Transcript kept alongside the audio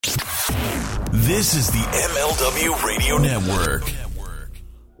This is the MLW Radio Network.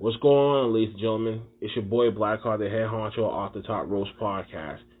 What's going on, ladies and gentlemen? It's your boy Blackheart, the head honcho Off the Top Roast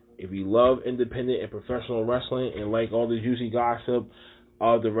Podcast. If you love independent and professional wrestling and like all the juicy gossip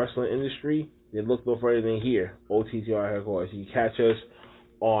of the wrestling industry, then look no further than here, OTTR headquarters. You can catch us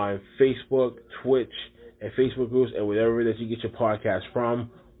on Facebook, Twitch, and Facebook groups, and whatever that you get your podcast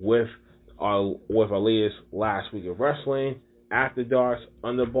from, with our latest Last Week of Wrestling, After Darks,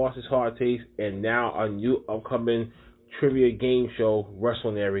 Underboss's Hard Taste, and now our new upcoming trivia game show,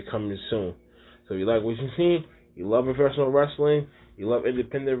 WrestleNary, coming soon. So if you like what you've seen, you love professional wrestling, you love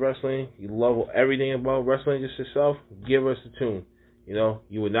independent wrestling, you love everything about wrestling just yourself, give us a tune. You know,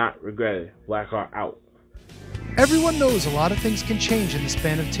 you would not regret it. Blackheart out. Everyone knows a lot of things can change in the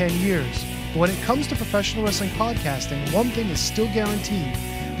span of 10 years. But when it comes to professional wrestling podcasting, one thing is still guaranteed.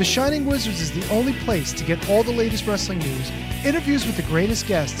 The Shining Wizards is the only place to get all the latest wrestling news, interviews with the greatest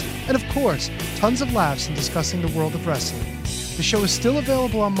guests, and of course, tons of laughs in discussing the world of wrestling. The show is still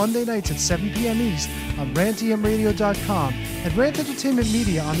available on Monday nights at 7 p.m. East on rantemradio.com and Rant Entertainment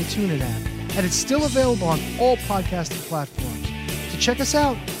Media on the TuneIn app. And it's still available on all podcasting platforms. To check us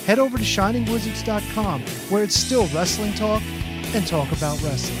out, head over to shiningwizards.com, where it's still wrestling talk and talk about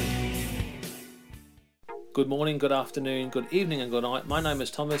wrestling. Good morning, good afternoon, good evening, and good night. My name is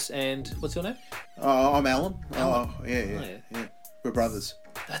Thomas, and what's your name? I'm Alan. Alan. Oh, yeah. We're brothers.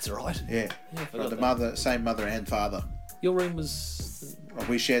 That's right. Yeah. Got the mother, same mother and father. Your room was... Oh,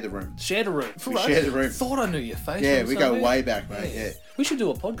 we shared the room. Shared a room. We shared the room. Thought I knew your face. Yeah, we go way back, mate. Yeah. We should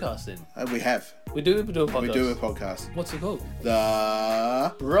do a podcast then. We have. We do a podcast. We do a podcast. What's it called?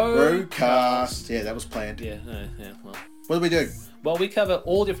 The Broadcast. Yeah, that was planned. Yeah. Well. What do we do? Well, we cover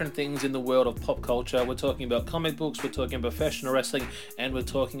all different things in the world of pop culture. We're talking about comic books, we're talking about professional wrestling, and we're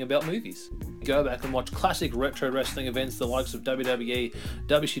talking about movies. Go back and watch classic retro wrestling events, the likes of WWE,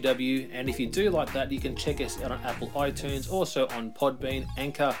 WCW, and if you do like that, you can check us out on Apple iTunes, also on Podbean,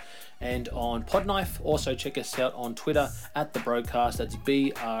 Anchor, and on Podknife. Also check us out on Twitter at The Broadcast. That's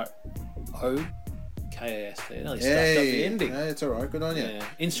BROKAST. I nearly stuffed up the ending. No, it's alright, good on you. Yeah.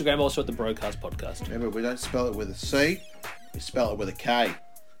 Instagram also at The Broadcast Podcast. Remember, we don't spell it with a C, we spell it with a K.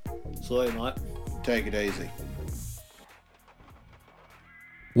 Sorry, mate. Take it easy.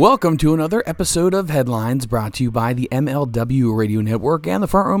 Welcome to another episode of Headlines, brought to you by the MLW Radio Network and the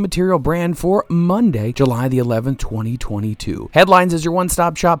Front Row Material brand for Monday, July the 11th, 2022. Headlines is your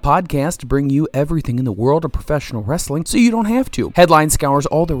one-stop shop podcast to bring you everything in the world of professional wrestling so you don't have to. Headlines scours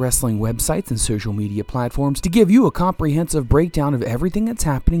all the wrestling websites and social media platforms to give you a comprehensive breakdown of everything that's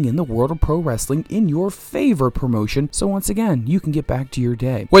happening in the world of pro wrestling in your favorite promotion, so once again, you can get back to your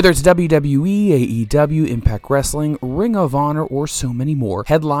day. Whether it's WWE, AEW, Impact Wrestling, Ring of Honor, or so many more,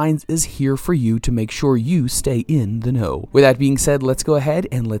 Headlines is here for you to make sure you stay in the know. With that being said, let's go ahead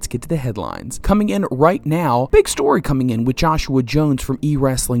and let's get to the headlines. Coming in right now, big story coming in with Joshua Jones from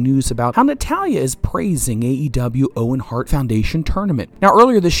eWrestling News about how Natalya is praising AEW Owen Hart Foundation Tournament. Now,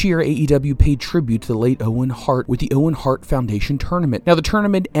 earlier this year, AEW paid tribute to the late Owen Hart with the Owen Hart Foundation Tournament. Now, the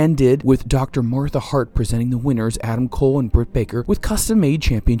tournament ended with Dr. Martha Hart presenting the winners, Adam Cole and Britt Baker, with custom-made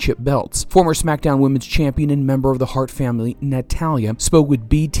championship belts. Former SmackDown Women's Champion and member of the Hart family, Natalya, spoke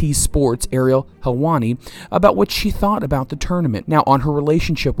with BT Sports' Ariel Helwani about what she thought about the tournament. Now, on her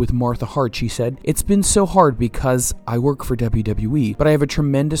relationship with Martha Hart, she said, "It's been so hard because I work for WWE, but I have a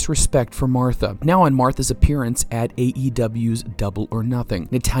tremendous respect for Martha." Now, on Martha's appearance at AEW's Double or Nothing,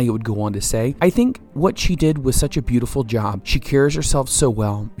 Natalya would go on to say, "I think what she did was such a beautiful job. She carries herself so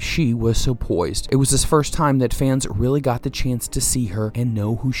well. She was so poised. It was the first time that fans really got the chance to see her and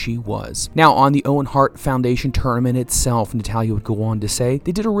know who she was." Now, on the Owen Hart Foundation Tournament itself, Natalya would go on to say,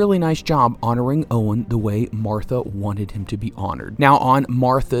 "They did a really nice job honoring Owen the way Martha wanted him to be honored." Now, on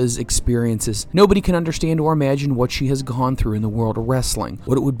Martha's experiences, nobody can understand or imagine what she has gone through in the world of wrestling,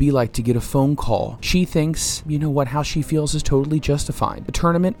 what it would be like to get a phone call. She thinks, how she feels is totally justified. The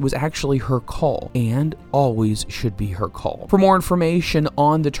tournament was actually her call, and always should be her call. For more information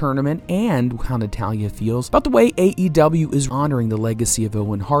on the tournament and how Natalya feels about the way AEW is honoring the legacy of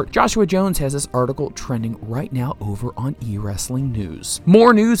Owen Hart, Joshua Jones has this article trending right now over on eWrestling News.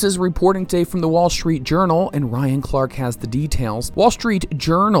 More news is reporting today from the Wall Street Journal, and Ryan Clark has the details. Wall Street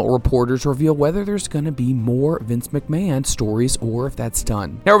Journal reporters reveal whether there's going to be more Vince McMahon stories or if that's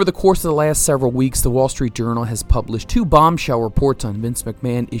done. Now, over the course of the last several weeks, the Wall Street Journal has published 2 bombshell reports on Vince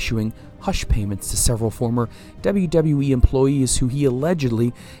McMahon issuing hush payments to several former WWE employees who he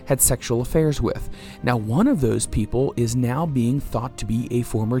allegedly had sexual affairs with. Now, one of those people is now being thought to be a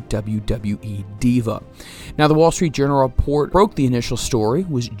former WWE diva. Now, the Wall Street Journal report broke the initial story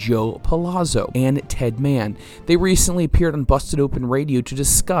was Joe Palazzo and Ted Mann. They recently appeared on Busted Open Radio to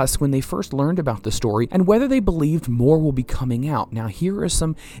discuss when they first learned about the story and whether they believed more will be coming out. Now, here are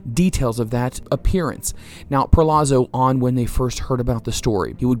some details of that appearance. Now, Palazzo, on when they first heard about the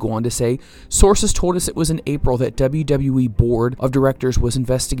story, he would go on to say, sources told us it was in April that WWE Board of Directors was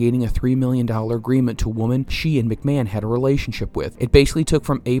investigating a $3 million agreement to a woman she and McMahon had a relationship with. It basically took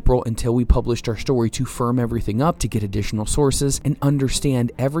from April until we published our story to firm everything up, to get additional sources and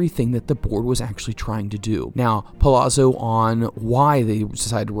understand everything that the board was actually trying to do. Now, Palazzo on why they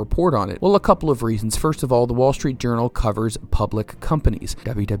decided to report on it. Well, a couple of reasons. First of all, the Wall Street Journal covers public companies.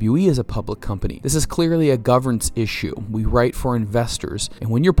 WWE is a public company. This is clearly a governance issue. We write for investors, and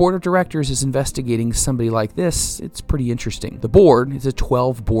when your board of directors is investigating somebody like this, it's pretty interesting. The board is a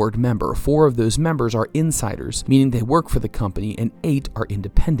 12 board member. 4 of those members are insiders, meaning they work for the company, and 8 are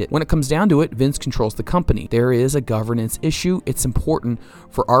independent. When it comes down to it, Vince controls the company. There is a governance issue. It's important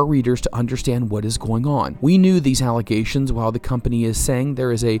for our readers to understand what is going on. We knew these allegations while the company is saying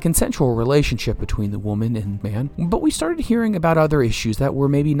there is a consensual relationship between the woman and man, but we started hearing about other issues that were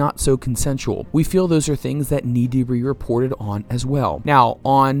maybe not so consensual. We feel those are things that need to be reported on as well. Now,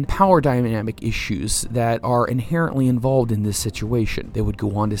 on power dynamic issues that are inherently involved in this situation, they would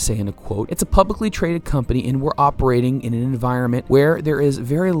go on to say in a quote, it's a publicly traded company and we're operating in an environment where there is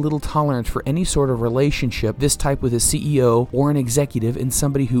very little tolerance for any sort of relationship, this type with a CEO or an executive and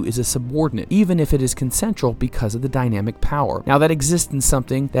somebody who is a subordinate, even if it is consensual because of the dynamic power. Now, that exists in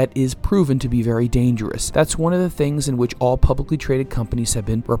something that is proven to be very dangerous. That's one of the things in which all publicly traded companies have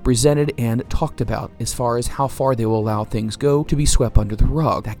been represented and talked about as far as how far they will allow things go to be swept under the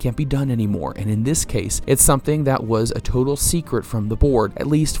rug. That can't be done anymore. And in this case, it's something that was a total secret from the board, at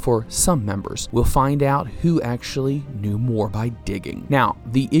least for some members. We'll find out who actually knew more by digging. Now,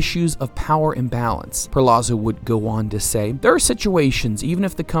 the issues of power imbalance. Palazzo would go on to say, there are situations, even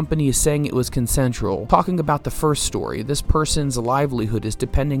if the company is saying it was consensual, talking about the first story, this person's livelihood is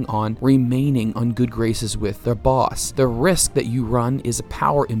depending on remaining on good graces with their boss. The risk that you run is a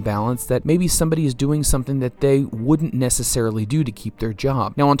power imbalance that maybe somebody is doing something that they wouldn't necessarily do to keep their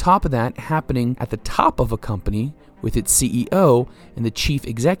job. Now, on top of that, happening at the top of a company with its CEO and the chief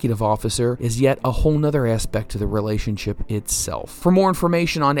executive officer is yet a whole nother aspect to the relationship itself. For more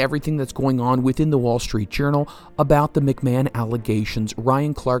information on everything that's going on within the Wall Street Journal about the McMahon allegations,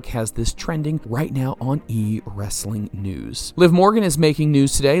 Ryan Clark has this trending right now on E-Wrestling News. Liv Morgan is making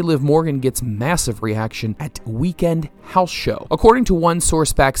news today. Liv Morgan gets massive reaction at Weekend House Show. According to one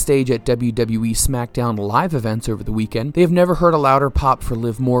source backstage at WWE SmackDown live events over the weekend, they have never heard a louder pop for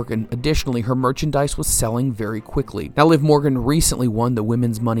Liv Morgan. Additionally, her merchandise was selling very quickly. Now, Liv Morgan recently won the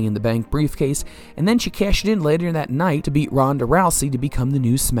Women's Money in the Bank briefcase, and then she cashed it in later that night to beat Ronda Rousey to become the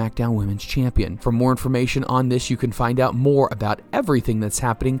new SmackDown Women's Champion. For more information on this, you can find out more about everything that's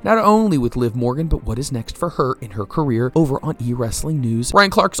happening, not only with Liv Morgan, but what is next for her in her career over on E-Wrestling News. Ryan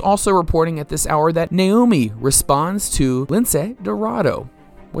Clark's also reporting at this hour that Naomi responds to Lince Dorado.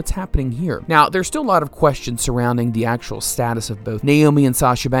 What's happening here? Now, there's still a lot of questions surrounding the actual status of both Naomi and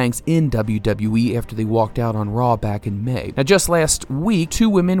Sasha Banks in WWE after they walked out on Raw back in May. Now, just last week, 2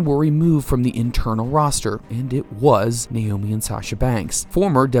 women were removed from the internal roster, and it was Naomi and Sasha Banks.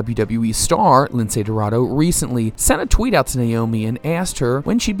 Former WWE star Lince Dorado recently sent a tweet out to Naomi and asked her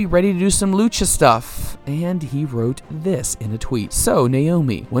when she'd be ready to do some lucha stuff, and he wrote this in a tweet. So,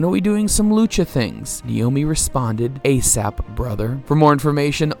 Naomi, when are we doing some lucha things? Naomi responded, ASAP, brother. For more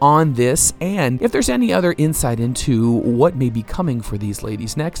information on this, and if there's any other insight into what may be coming for these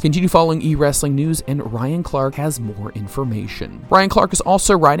ladies next, continue following E-Wrestling News, and Ryan Clark has more information. Ryan Clark is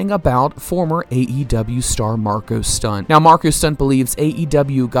also writing about former AEW star Marco Stunt. Now, Marco Stunt believes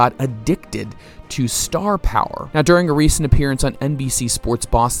AEW got addicted to star power. Now, during a recent appearance on NBC Sports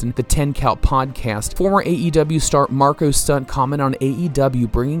Boston, the 10 Count podcast, former AEW star Marco Stunt commented on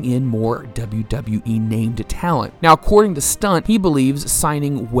AEW bringing in more WWE named talent. Now, according to Stunt, he believes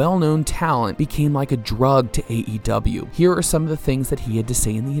signing well-known talent became like a drug to AEW. Here are some of the things that he had to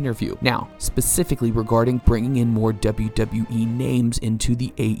say in the interview. Now, specifically regarding bringing in more WWE names into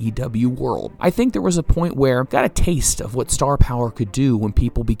the AEW world. I think there was a point where I got a taste of what star power could do when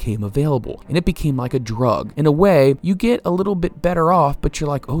people became available, and it became became like a drug. In a way, you get a little bit better off, but you're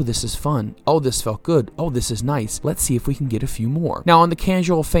like, oh, this is fun. Oh, this felt good. Oh, this is nice. Let's see if we can get a few more. Now, on the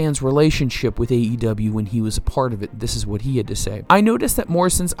casual fan's relationship with AEW when he was a part of it, this is what he had to say. I noticed that more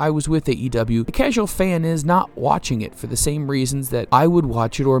since I was with AEW, the casual fan is not watching it for the same reasons that I would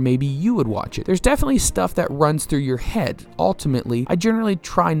watch it or maybe you would watch it. There's definitely stuff that runs through your head. Ultimately, I generally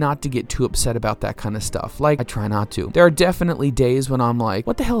try not to get too upset about that kind of stuff. Like, I try not to. There are definitely days when I'm like,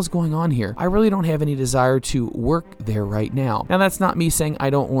 what the hell is going on here? I really don't have any desire to work there right now. Now, that's not me saying I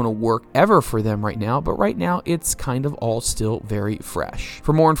don't want to work ever for them right now, but right now it's kind of all still very fresh.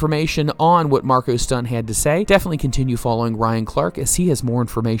 For more information on what Marco Stunt had to say, definitely continue following Ryan Clark as he has more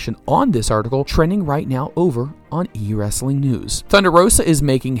information on this article trending right now over on eWrestling News. Thunder Rosa is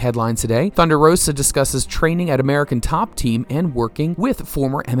making headlines today. Thunder Rosa discusses training at American Top Team and working with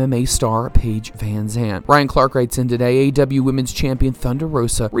former MMA star Paige Van Zandt. Ryan Clark writes in today, AEW Women's Champion Thunder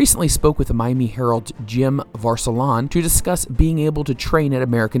Rosa recently spoke with the Miami Herald's Jim Varsalan to discuss being able to train at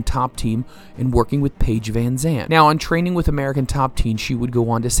American Top Team and working with Paige Van Zandt. Now, on training with American Top Team, she would go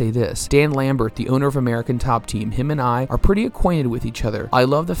on to say this: Dan Lambert, the owner of American Top Team, him and I are pretty acquainted with each other. I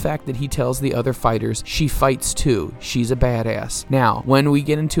love the fact that he tells the other fighters she fights too. She's a badass. Now, when we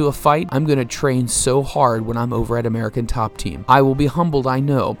get into a fight, I'm going to train so hard when I'm over at American Top Team. I will be humbled, I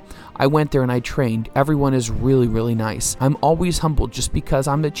know. I went there and I trained. Everyone is really, really nice. I'm always humbled just because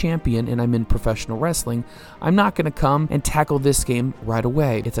I'm the champion and I'm in professional wrestling. I'm not going to come and tackle this game right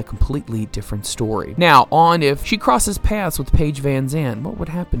away. It's a completely different story. Now, on if she crosses paths with Paige Van Zandt, what would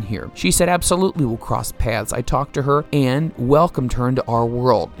happen here? She said, absolutely we'll cross paths. I talked to her and welcomed her into our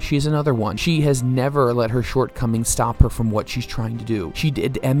world. She's another one. She has never let her shortcomings stop her from what she's trying to do. She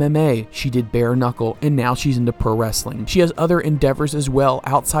did MMA, she did bare knuckle, and now she's into pro wrestling. She has other endeavors as well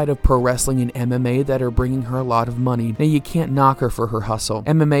outside of pro wrestling and MMA that are bringing her a lot of money. Now, you can't knock her for her hustle.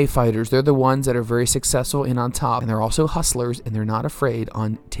 MMA fighters, they're the ones that are very successful and on top, and they're also hustlers, and they're not afraid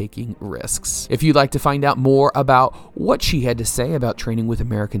on taking risks. If you'd like to find out more about what she had to say about training with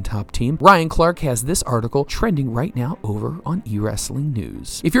American Top Team, Ryan Clark has this article trending right now over on eWrestling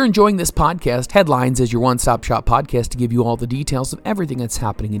News. If you're enjoying this podcast, Headlines is your one-stop shop podcast to give you all the details of everything that's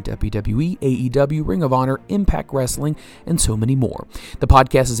happening in WWE, AEW, Ring of Honor, Impact Wrestling, and so many more. The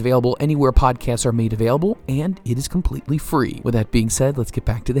podcast is available anywhere podcasts are made available, and it is completely free. With that being said, let's get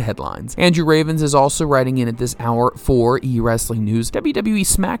back to the headlines. Andrew Ravens is also writing in at this hour for eWrestling News. WWE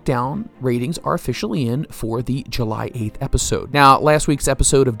SmackDown ratings are officially in for the July 8th episode. Now, last week's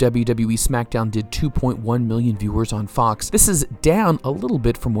episode of WWE SmackDown did 2.1 million viewers on Fox. This is down a little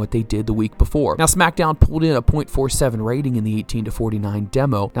bit from what they did the week before. Now, SmackDown pulled in a 0.47 rating in the 18 to 49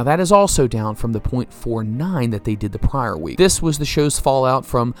 demo. Now, that is also down from the 0.49 that they did the prior week. This was the show's fallout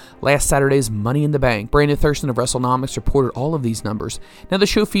from last Saturday's Money in the Bank. Brandon Thurston of WrestleNomics reported all of these numbers. Now, the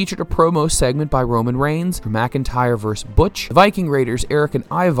show featured a promo segment by Roman Reigns, Drew McIntyre versus Butch, the Viking Raiders, Eric and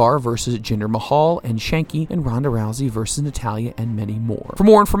Ivar versus Jinder Mahal and Shanky, and Ronda Rousey versus Natalya, and many more. For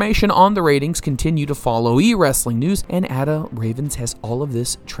more information on the ratings, continue to follow eWrestling News, and Ada Ravens has all of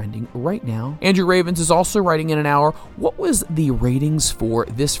this trending right now. Andrew Ravens is also writing in an hour, what was the ratings for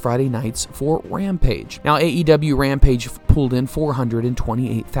this Friday night's for Rampage? Now, AEW Rampage pulled in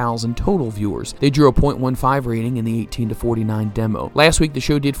 428,000 total viewers. They drew a 0.15 rating in the 18 to 49 demo. Last week, the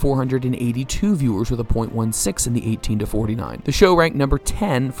show did 482 viewers with a 0.16 in the 18 to 49. The show ranked number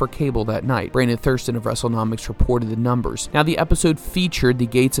 10 for cable that night. Brandon Thurston of WrestleNomics reported the numbers. Now, the episode featured the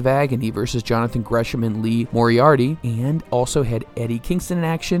Gates of Agony versus Jonathan Gresham and Lee Moriarty, and also had Eddie Kingston in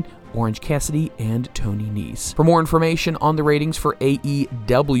action, Orange Cassidy, and Tony Nese. For more information on the ratings for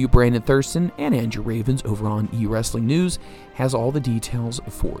AEW, Brandon Thurston and Andrew Ravens over on eWrestling News has all the details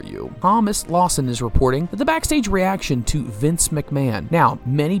for you. Thomas Lawson is reporting that the backstage reaction to Vince McMahon. Now,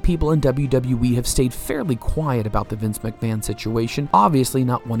 many people in WWE have stayed fairly quiet about the Vince McMahon situation, obviously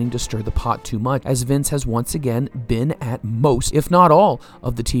not wanting to stir the pot too much, as Vince has once again been at most, if not all,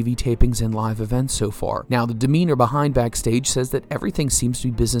 of the TV tapings and live events so far. Now, the demeanor behind backstage says that everything seems to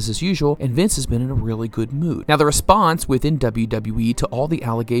be business as usual, and Vince has been in a really good mood. Now, the response within WWE to all the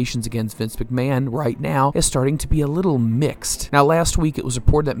allegations against Vince McMahon right now is starting to be a little mixed. Now, last week it was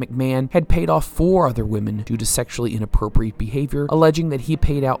reported that McMahon had paid off 4 other women due to sexually inappropriate behavior, alleging that he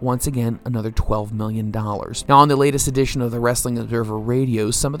paid out once again another $12 million. Now, on the latest edition of the Wrestling Observer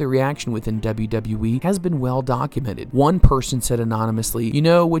Radio, some of the reaction within WWE has been well documented. One person said anonymously, "You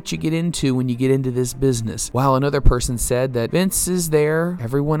know what you get into when you get into this business," while another person said that Vince is there,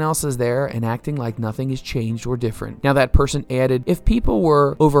 everyone else else is there and acting like nothing has changed or different. Now that person added, if people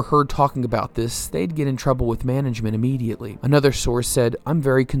were overheard talking about this, they'd get in trouble with management immediately. Another source said, I'm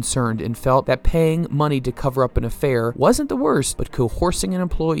very concerned and felt that paying money to cover up an affair wasn't the worst, but coercing an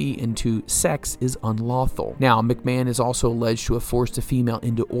employee into sex is unlawful. Now, McMahon is also alleged to have forced a female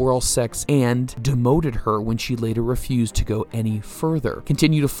into oral sex and demoted her when she later refused to go any further.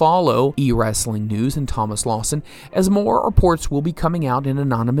 Continue to follow eWrestling News and Thomas Lawson as more reports will be coming out in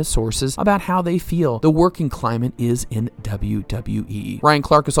anonymous sources about how they feel the working climate is in WWE. Ryan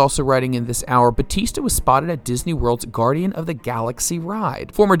Clark is also writing in this hour, Batista was spotted at Disney World's Guardian of the Galaxy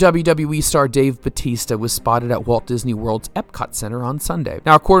ride. Former WWE star Dave Batista was spotted at Walt Disney World's Epcot Center on Sunday.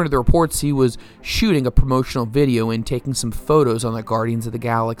 Now, according to the reports, he was shooting a promotional video and taking some photos on the Guardians of the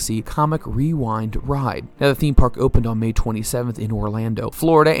Galaxy Comic Rewind ride. Now, the theme park opened on May 27th in Orlando,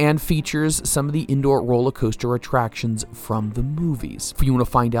 Florida, and features some of the indoor roller coaster attractions from the movies. If you want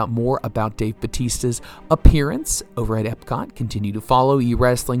to find out more about Dave Batista's appearance over at Epcot, continue to follow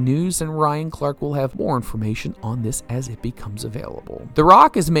eWrestling News, and Ryan Clark will have more information on this as it becomes available. The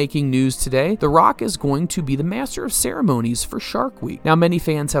Rock is making news today. The Rock is going to be the master of ceremonies for Shark Week. Now, many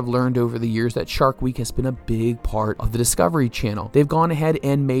fans have learned over the years that Shark Week has been a big part of the Discovery Channel. They've gone ahead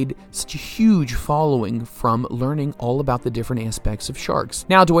and made such a huge following from learning all about the different aspects of sharks.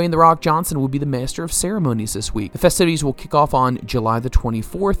 Now, Dwayne "The Rock" Johnson will be the master of ceremonies this week. The festivities will kick off on July the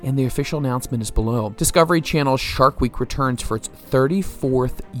 24th, and the official announcement is below. Discovery Channel's Shark Week returns for its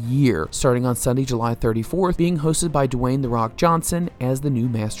 34th year, starting on Sunday, July 34th, being hosted by Dwayne "The Rock" Johnson as the new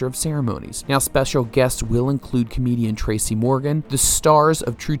master of ceremonies. Now, special guests will include comedian Tracy Morgan, the stars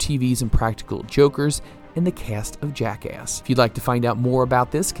of True TV's Impractical Jokers, and the cast of Jackass. If you'd like to find out more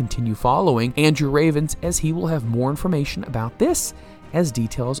about this, continue following Andrew Ravens as he will have more information about this as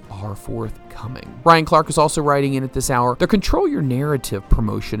details are forthcoming. Ryan Clark is also writing in at this hour. The Control Your Narrative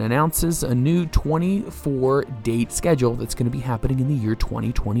promotion announces a new 24-date schedule that's going to be happening in the year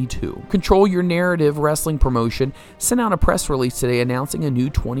 2022. Control Your Narrative wrestling promotion sent out a press release today announcing a new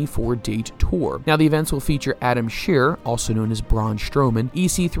 24-date tour. Now, the events will feature Adam Shearer, also known as Braun Strowman,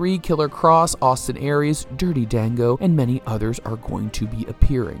 EC3, Killer Cross, Austin Aries, Dirty Dango, and many others are going to be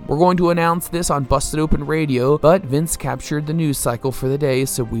appearing. We're going to announce this on Busted Open Radio, but Vince captured the news cycle for the day,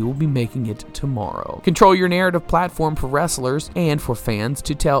 so we will be making it tomorrow. Control Your Narrative platform for wrestlers and for fans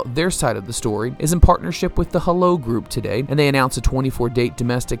to tell their side of the story is in partnership with the Hello Group today, and they announced a 24-date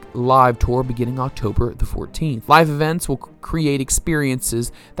domestic live tour beginning October the 14th. Live events will create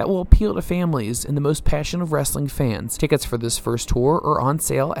experiences that will appeal to families and the most passionate of wrestling fans. Tickets for this first tour are on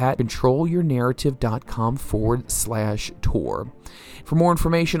sale at controlyournarrative.com/tour. For more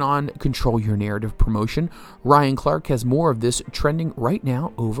information on Control Your Narrative promotion, Ryan Clark has more of this trending right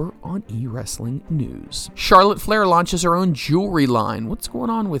now over on eWrestling News. Charlotte Flair launches her own jewelry line. What's going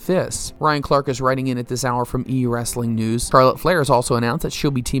on with this? Ryan Clark is writing in at this hour from eWrestling News. Charlotte Flair has also announced that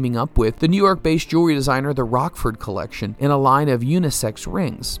she'll be teaming up with the New York-based jewelry designer The Rockford Collection in a line of unisex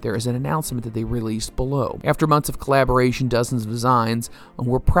rings. There is an announcement that they released below. After months of collaboration, dozens of designs, and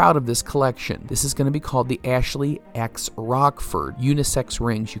we're proud of this collection. This is going to be called the Ashley X Rockford unisex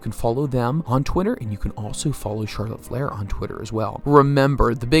rings. You can follow them on Twitter, and you can also follow Charlotte Flair on Twitter as well.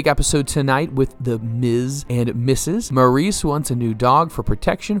 Remember, the big episode tonight with the Ms. and Mrs. Maurice wants a new dog for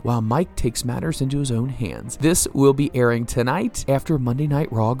protection, while Mike takes matters into his own hands. This will be airing tonight after Monday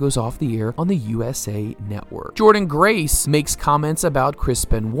Night Raw goes off the air on the USA Network. Jordynne Grace makes comments about Chris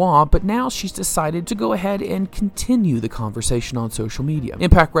Benoit, but now she's decided to go ahead and continue the conversation on social media.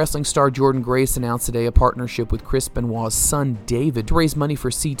 Impact Wrestling star Jordynne Grace announced today a partnership with Chris Benoit's son David to raise money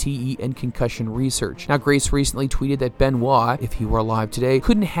for CTE and concussion research. Now, Grace recently tweeted that Benoit, if he were alive today,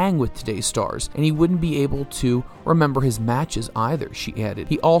 couldn't hang with today's stars, and he wouldn't be able to remember his matches either, she added.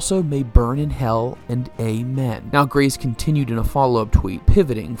 He also may burn in hell, and amen. Now, Grace continued in a follow-up tweet,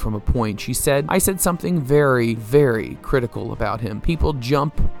 pivoting from a point. She said, I said something very, very critical about him. People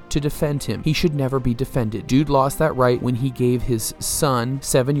jump to defend him. He should never be defended. Dude lost that right when he gave his son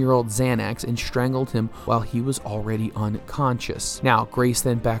 7-year-old Xanax and strangled him while he was already unconscious. Now, Grace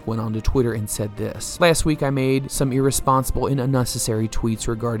then went on to Twitter and said this. Last week I made some irresponsible and unnecessary tweets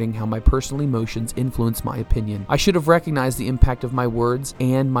regarding how my personal emotions influence my opinion. I should have recognized the impact of my words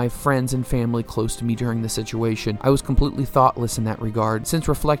and my friends and family close to me during the situation. I was completely thoughtless in that regard. Since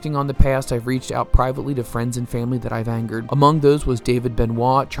reflecting on the past, I've reached out privately to friends and family that I've angered. Among those was David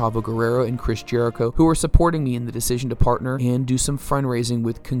Benoit, Chavo Guerrero, and Chris Jericho, who were supporting me in the decision to partner and do some fundraising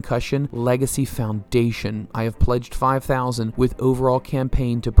with Concussion Legacy Foundation. I have pledged $5,000 with overall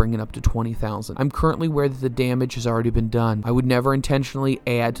campaign to bring it up to $20,000. I'm currently aware that the damage has already been done. I would would never intentionally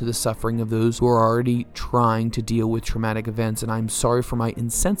add to the suffering of those who are already trying to deal with traumatic events, and I'm sorry for my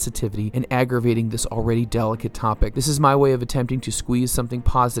insensitivity in aggravating this already delicate topic. This is my way of attempting to squeeze something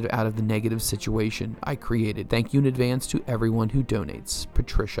positive out of the negative situation I created. Thank you in advance to everyone who donates.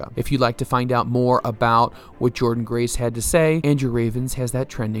 Patricia. If you'd like to find out more about what Jordan Grace had to say, Andrew Ravens has that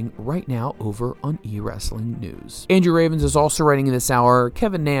trending right now over on eWrestling News. Andrew Ravens is also writing in this hour.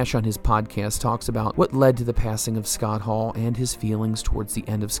 Kevin Nash on his podcast talks about what led to the passing of Scott Hall and his feelings towards the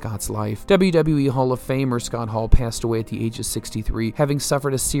end of Scott's life. WWE Hall of Famer Scott Hall passed away at the age of 63, having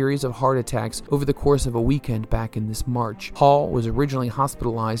suffered a series of heart attacks over the course of a weekend back in this March. Hall was originally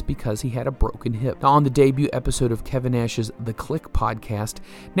hospitalized because he had a broken hip. Now, on the debut episode of Kevin Nash's The Click podcast,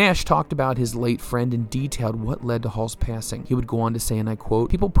 Nash talked about his late friend and detailed what led to Hall's passing. He would go on to say, and I quote,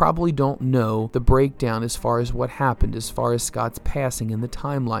 "People probably don't know the breakdown as far as what happened as far as Scott's passing in the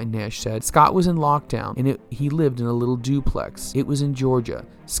timeline," Nash said. "Scott was in lockdown, and he lived in a little duplex. It was in Georgia.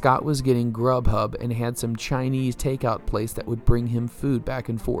 Scott was getting Grubhub and had some Chinese takeout place that would bring him food back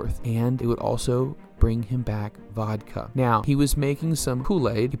and forth, and it would also bring him back vodka. Now, he was making some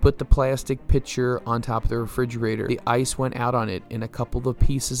Kool-Aid. He put the plastic pitcher on top of the refrigerator. The ice went out on it, and a couple of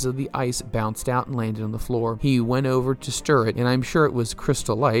pieces of the ice bounced out and landed on the floor. He went over to stir it, and I'm sure it was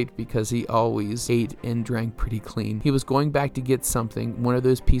Crystal Light because he always ate and drank pretty clean. He was going back to get something. One of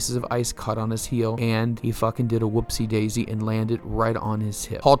those pieces of ice caught on his heel, and he fucking did a whoopsie daisy and landed right on his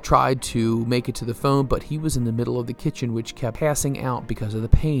hip. Hall tried to make it to the phone, but he was in the middle of the kitchen, which kept passing out because of the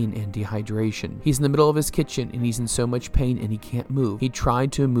pain and dehydration. He's in the middle of his kitchen, and he's in so much pain and he can't move. He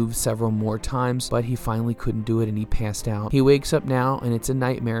tried to move several more times, but he finally couldn't do it and he passed out. He wakes up now, and it's a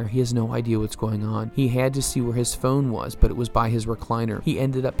nightmare. He has no idea what's going on. He had to see where his phone was, but it was by his recliner. He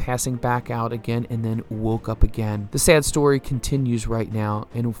ended up passing back out again and then woke up again. The sad story continues right now,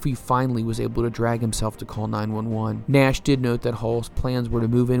 and he finally was able to drag himself to call 911. Nash did note that Hall's plans were to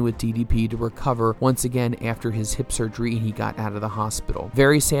move in with DDP to recover once again after his hip surgery, and he got out of the hospital.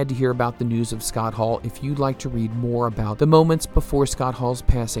 Very sad to hear about the news of Scott Hall. If you'd like to read more about the moments before Scott Hall's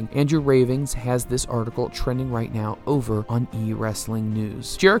passing, Andrew Ravens has this article trending right now over on eWrestling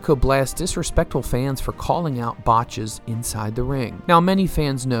News. Jericho blasts disrespectful fans for calling out botches inside the ring. Now, many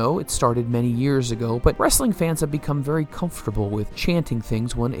fans know it started many years ago, but wrestling fans have become very comfortable with chanting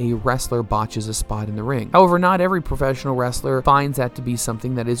things when a wrestler botches a spot in the ring. However, not every professional wrestler finds that to be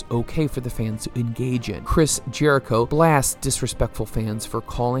something that is okay for the fans to engage in. Chris Jericho blasts disrespectful fans for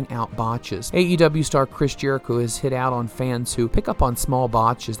calling out botches. AEW star Chris Jericho has hit out on fans who pick up on small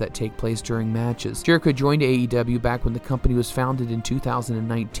botches that take place during matches. Jericho joined AEW back when the company was founded in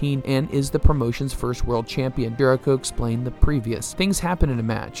 2019 and is the promotion's first world champion. Jericho explained the previous. Things happen in a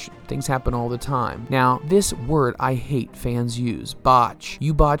match. Things happen all the time. Now, this word I hate fans use, botch.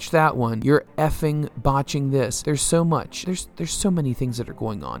 You botched that one. You're effing botching this. There's so much. There's so many things that are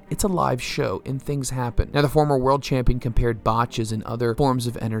going on. It's a live show and things happen. Now, the former world champion compared botches and other forms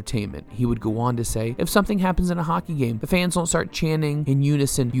of entertainment. He would go on to say, if something happens in a hockey game, the fans don't start chanting in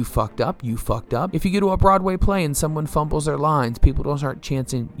unison, "You fucked up, you fucked up." If you go to a Broadway play and someone fumbles their lines, people don't start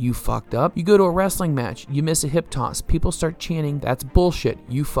chanting, "You fucked up." You go to a wrestling match, you miss a hip toss, people start chanting, "That's bullshit,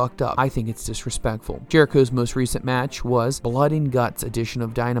 you fucked up." I think it's disrespectful. Jericho's most recent match was Blood and Guts edition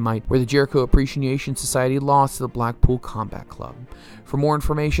of Dynamite, where the Jericho Appreciation Society lost to the Blackpool Combat Club. For more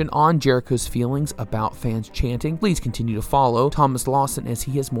information on Jericho's feelings about fans chanting, please continue to follow Thomas Lawson as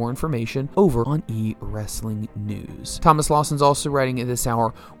he has more information over on eWrestling News. Thomas Lawson's also writing at this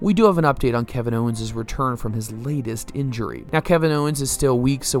hour, we do have an update on Kevin Owens' return from his latest injury. Now, Kevin Owens is still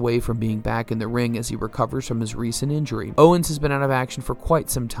weeks away from being back in the ring as he recovers from his recent injury. Owens has been out of action for quite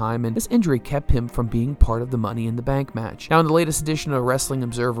some time, and this injury kept him from being part of the Money in the Bank match. Now, in the latest edition of Wrestling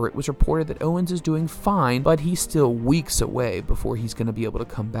Observer, it was reported that Owens is doing fine, but he's still weeks away before he's going to be able to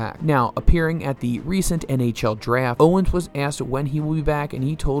come back. Now, appearing at the recent NHL draft, Owens was asked when he will be back, and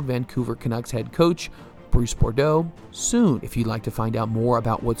he told Vancouver Canucks head coach Bruce Bordeaux soon. If you'd like to find out more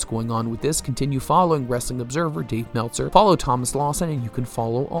about what's going on with this, continue following Wrestling Observer Dave Meltzer, follow Thomas Lawson, and you can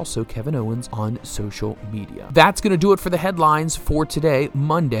follow also Kevin Owens on social media. That's going to do it for the headlines for today,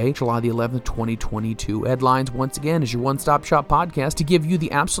 Monday, July the 11th, 2022. Headlines, once again, is your one-stop shop podcast to give you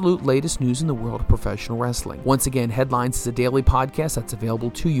the absolute latest news in the world of professional wrestling. Once again, Headlines is a daily podcast that's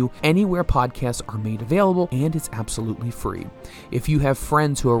available to you anywhere podcasts are made available, and it's absolutely free. If you have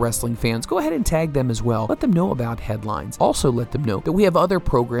friends who are wrestling fans, go ahead and tag them as well. Let them know about Headlines. Also, let them know that we have other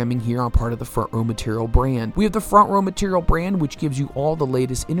programming here on part of the Front Row Material brand. We have the Front Row Material brand, which gives you all the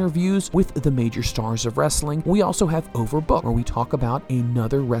latest interviews with the major stars of wrestling. We also have Overbooked, where we talk about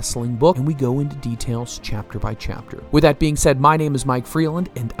another wrestling book, and we go into details chapter by chapter. With that being said, my name is Mike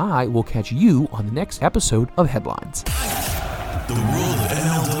Freland, and I will catch you on the next episode of Headlines. The world of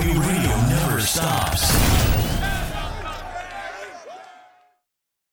MLW